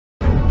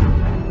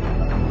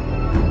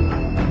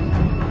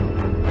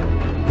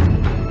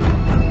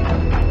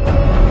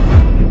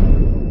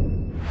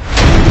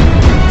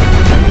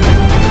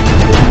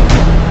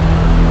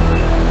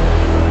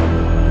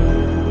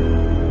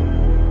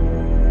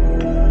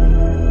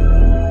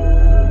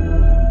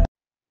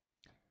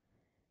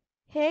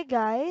Hey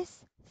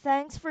guys,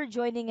 thanks for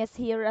joining us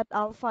here at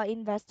Alpha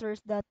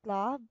Investors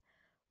Club,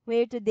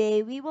 where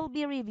today we will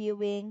be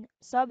reviewing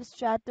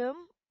Substratum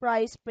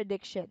Price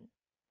Prediction.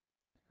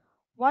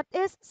 What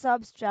is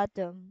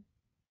Substratum?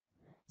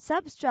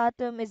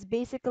 Substratum is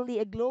basically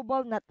a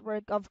global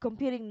network of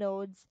computing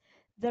nodes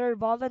that are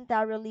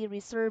voluntarily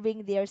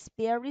reserving their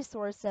spare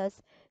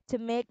resources to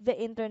make the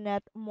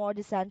internet more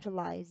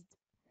decentralized.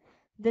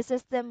 The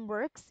system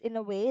works in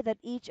a way that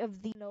each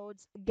of the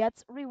nodes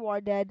gets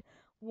rewarded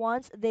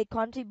once they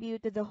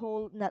contribute to the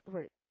whole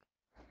network.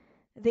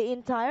 The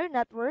entire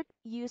network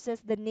uses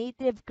the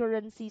native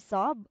currency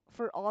sub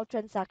for all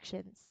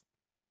transactions.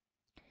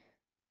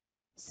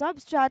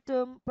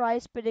 Substratum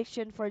price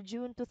prediction for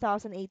June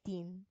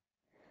 2018.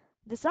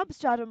 The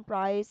substratum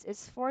price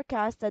is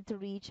forecasted to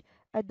reach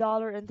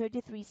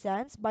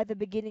 $1.33 by the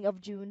beginning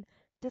of June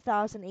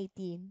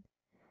 2018.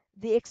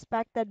 The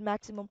expected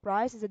maximum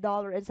price is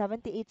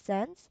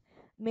 $1.78,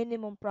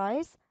 minimum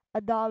price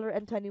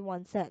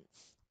 $1.21.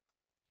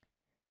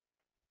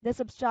 The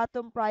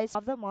substratum price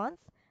of the month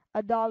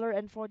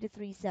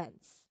 $1.43.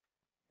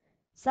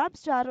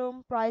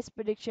 Substratum price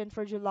prediction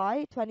for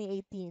July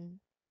 2018.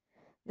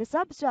 The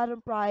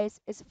substratum price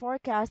is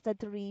forecasted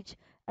to reach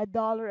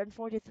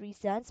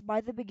 $1.43 by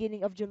the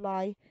beginning of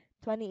July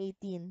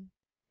 2018.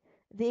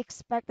 The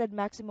expected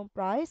maximum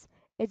price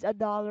is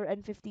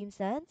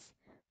 $1.15,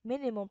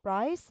 minimum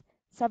price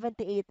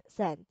 78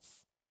 cents.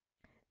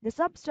 The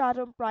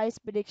substratum price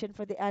prediction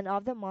for the end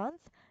of the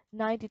month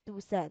 92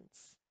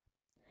 cents.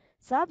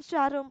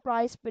 Substratum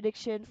price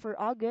prediction for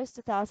August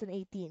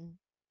 2018.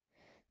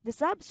 The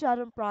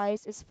substratum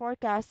price is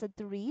forecasted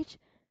to reach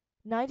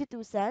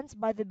 92 cents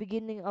by the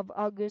beginning of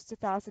August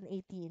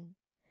 2018.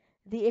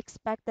 The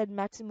expected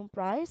maximum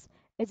price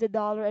is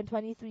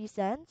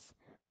 $1.23,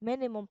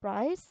 minimum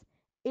price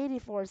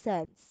 84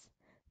 cents.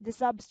 The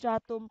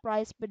substratum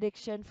price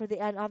prediction for the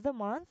end of the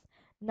month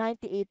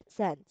 98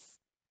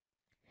 cents.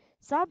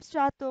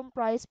 Substratum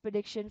price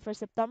prediction for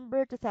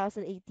September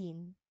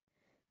 2018.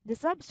 The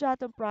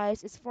substratum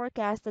price is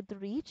forecasted to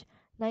reach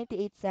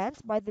 98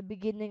 cents by the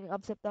beginning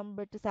of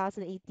September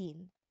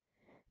 2018.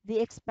 The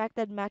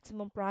expected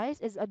maximum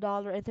price is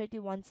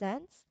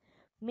 $1.31,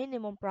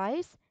 minimum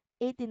price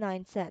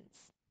 89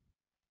 cents.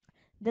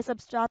 The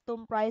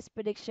substratum price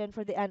prediction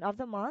for the end of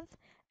the month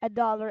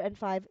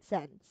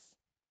 $1.05.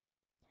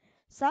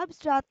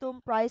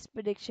 Substratum price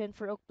prediction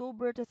for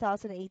October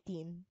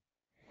 2018.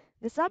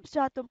 The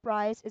substratum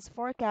price is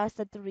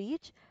forecasted to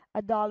reach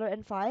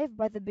 $1.05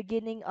 by the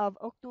beginning of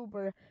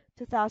October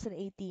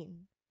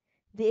 2018.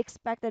 The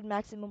expected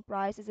maximum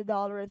price is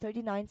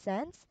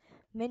 $1.39,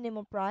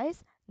 minimum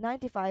price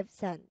 95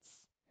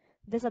 cents.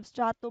 The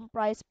substratum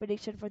price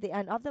prediction for the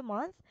end of the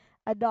month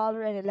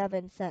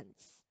 $1.11.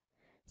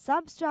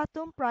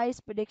 Substratum price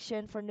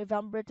prediction for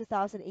November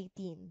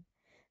 2018.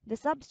 The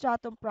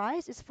substratum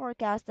price is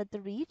forecasted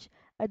to reach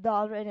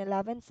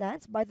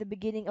 $1.11 by the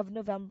beginning of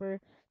November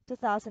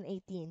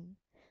 2018.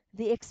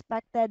 The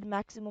expected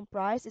maximum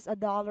price is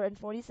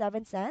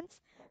 $1.47,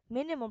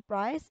 minimum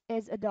price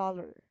is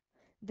 $1.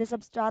 The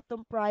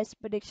substratum price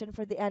prediction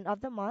for the end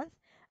of the month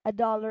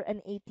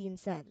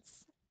 $1.18.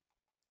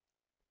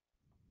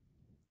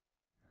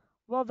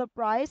 Will the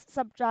price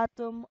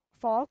substratum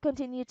fall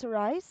continue to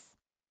rise?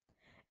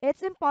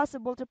 It's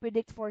impossible to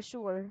predict for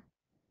sure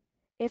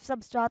if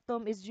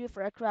substratum is due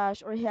for a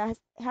crash or has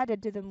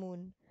headed to the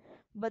moon.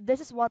 But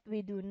this is what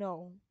we do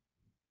know.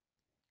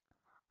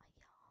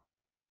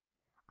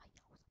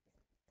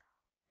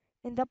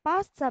 In the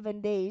past 7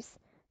 days,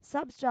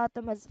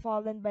 substratum has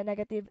fallen by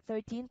negative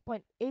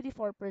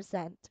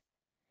 13.84%.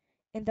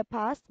 In the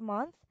past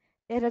month,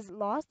 it has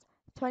lost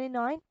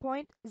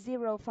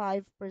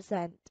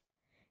 29.05%.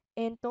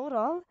 In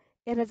total,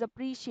 it has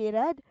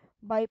appreciated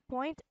by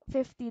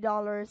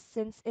 $0.50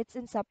 since its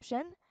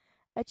inception,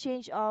 a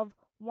change of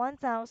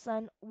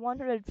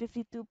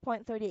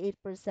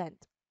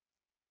 1,152.38%.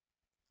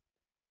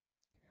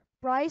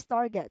 Price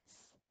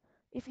targets.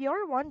 If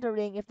you're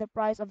wondering if the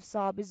price of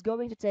sub is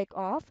going to take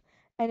off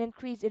and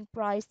increase in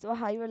price to a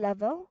higher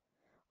level,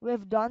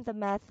 we've done the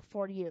math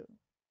for you.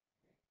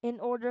 In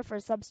order for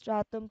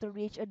substratum to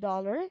reach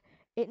 $1,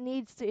 it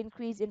needs to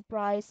increase in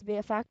price by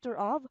a factor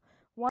of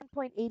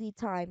 1.80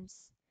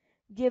 times.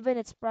 Given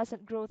its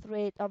present growth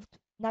rate of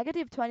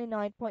negative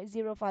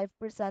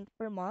 29.05%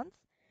 per month,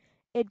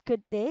 it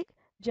could take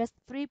just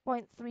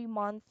 3.3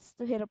 months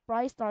to hit a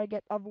price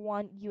target of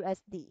 1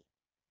 USD.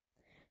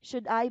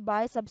 Should I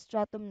buy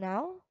Substratum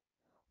now?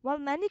 Well,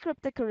 many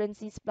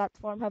cryptocurrencies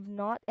platforms have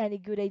not any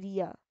good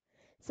idea,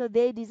 so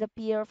they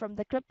disappear from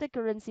the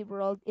cryptocurrency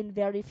world in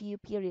very few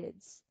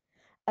periods.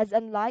 As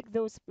unlike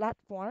those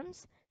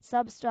platforms,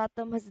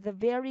 Substratum has the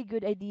very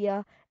good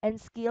idea and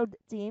skilled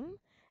team,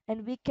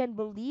 and we can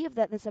believe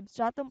that the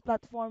Substratum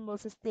platform will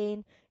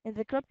sustain in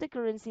the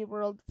cryptocurrency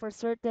world for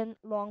certain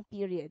long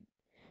period.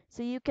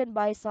 So you can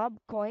buy sub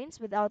coins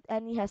without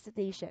any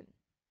hesitation.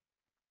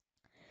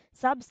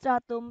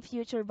 Substratum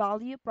future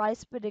value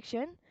price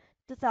prediction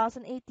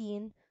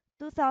 2018,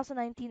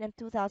 2019 and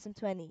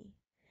 2020.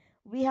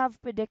 We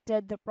have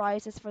predicted the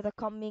prices for the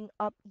coming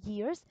up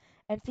years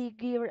and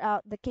figure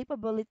out the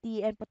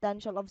capability and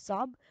potential of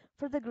sub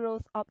for the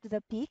growth up to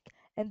the peak,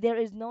 and there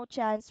is no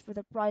chance for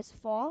the price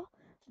fall,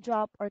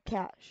 drop, or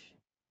crash.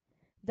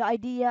 The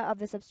idea of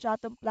the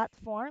Substratum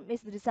platform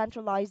is the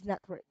decentralized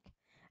network.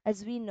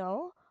 As we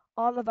know,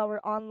 all of our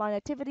online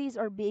activities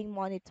are being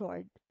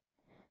monitored.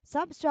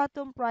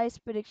 Substratum Price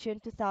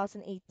Prediction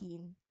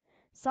 2018.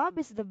 Sub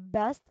is the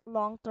best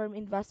long-term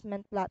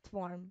investment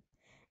platform.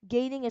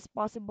 Gaining is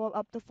possible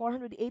up to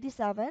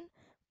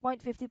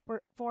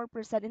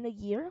 487.54% in a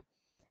year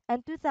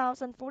and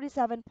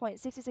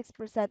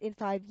 2047.66% in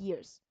 5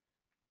 years.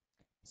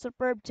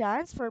 Superb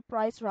chance for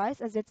price rise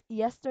as its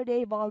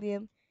yesterday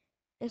volume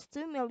is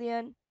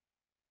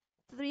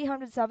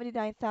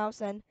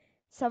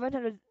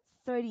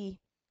 2,379,730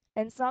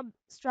 and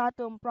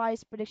Substratum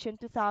Price Prediction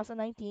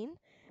 2019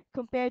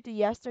 compared to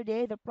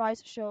yesterday the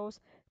price shows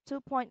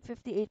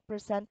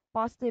 2.58%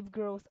 positive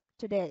growth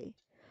today.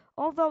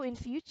 Although in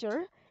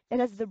future it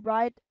has the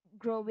bright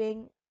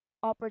growing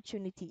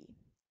opportunity.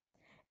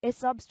 Is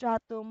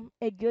Substratum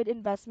a good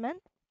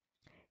investment?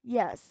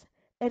 Yes,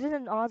 it is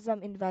an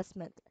awesome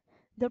investment.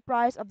 The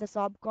price of the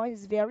subcoin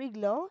is very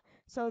low,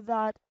 so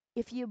that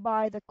if you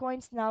buy the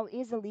coins now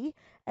easily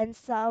and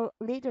sell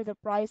later, the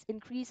price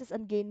increases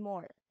and gain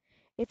more.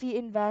 If you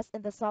invest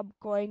in the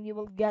subcoin, you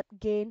will get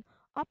gain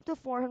up to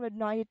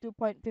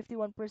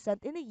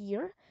 492.51% in a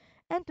year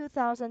and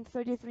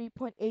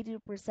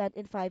 2033.82%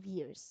 in 5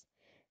 years.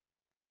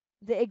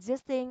 The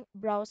existing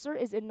browser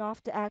is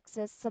enough to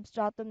access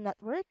Substratum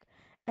network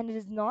and it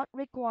does not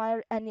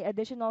require any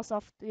additional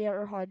software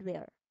or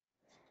hardware.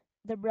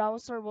 The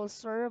browser will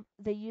serve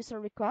the user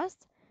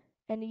request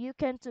and you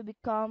can to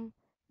become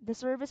the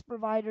service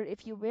provider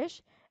if you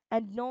wish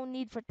and no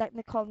need for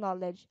technical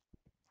knowledge.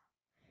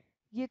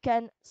 You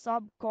can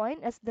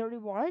subcoin as the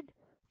reward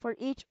for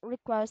each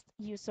request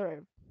you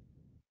serve.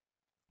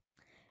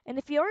 And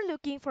if you're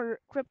looking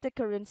for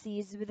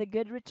cryptocurrencies with a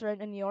good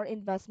return on your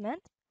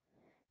investment,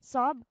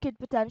 Sub could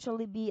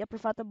potentially be a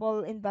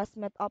profitable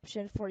investment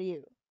option for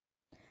you.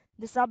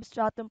 The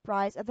substratum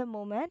price at the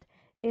moment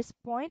is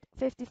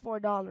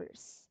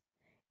 $0.54.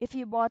 If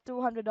you bought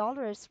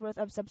 $200 worth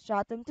of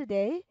substratum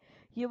today,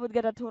 you would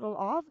get a total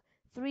of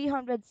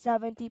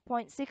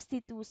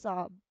 370.62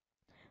 sub.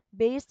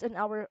 Based on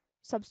our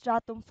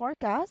substratum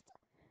forecast,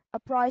 a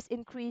price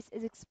increase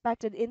is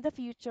expected in the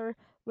future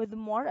with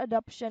more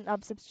adoption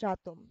of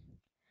substratum.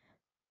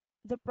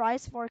 The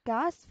price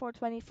forecast for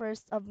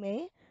 21st of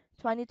May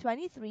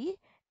 2023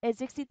 is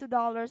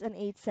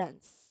 $62.08.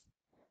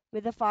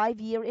 With a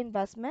 5-year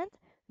investment,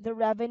 the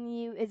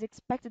revenue is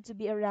expected to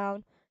be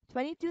around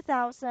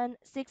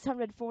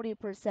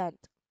 22,640%.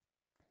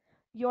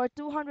 Your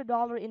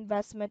 $200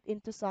 investment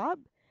into sub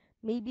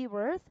may be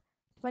worth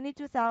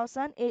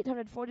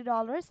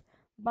 $22,840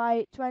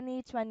 by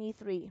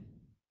 2023.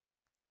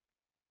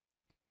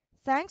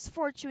 Thanks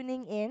for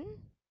tuning in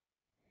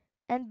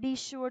and be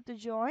sure to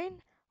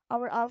join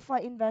our Alpha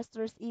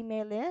Investors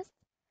email list,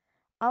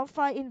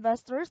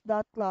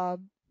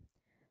 alphainvestors.club.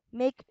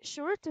 Make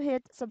sure to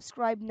hit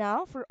subscribe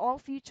now for all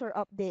future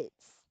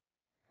updates.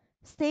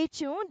 Stay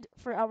tuned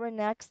for our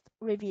next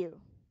review.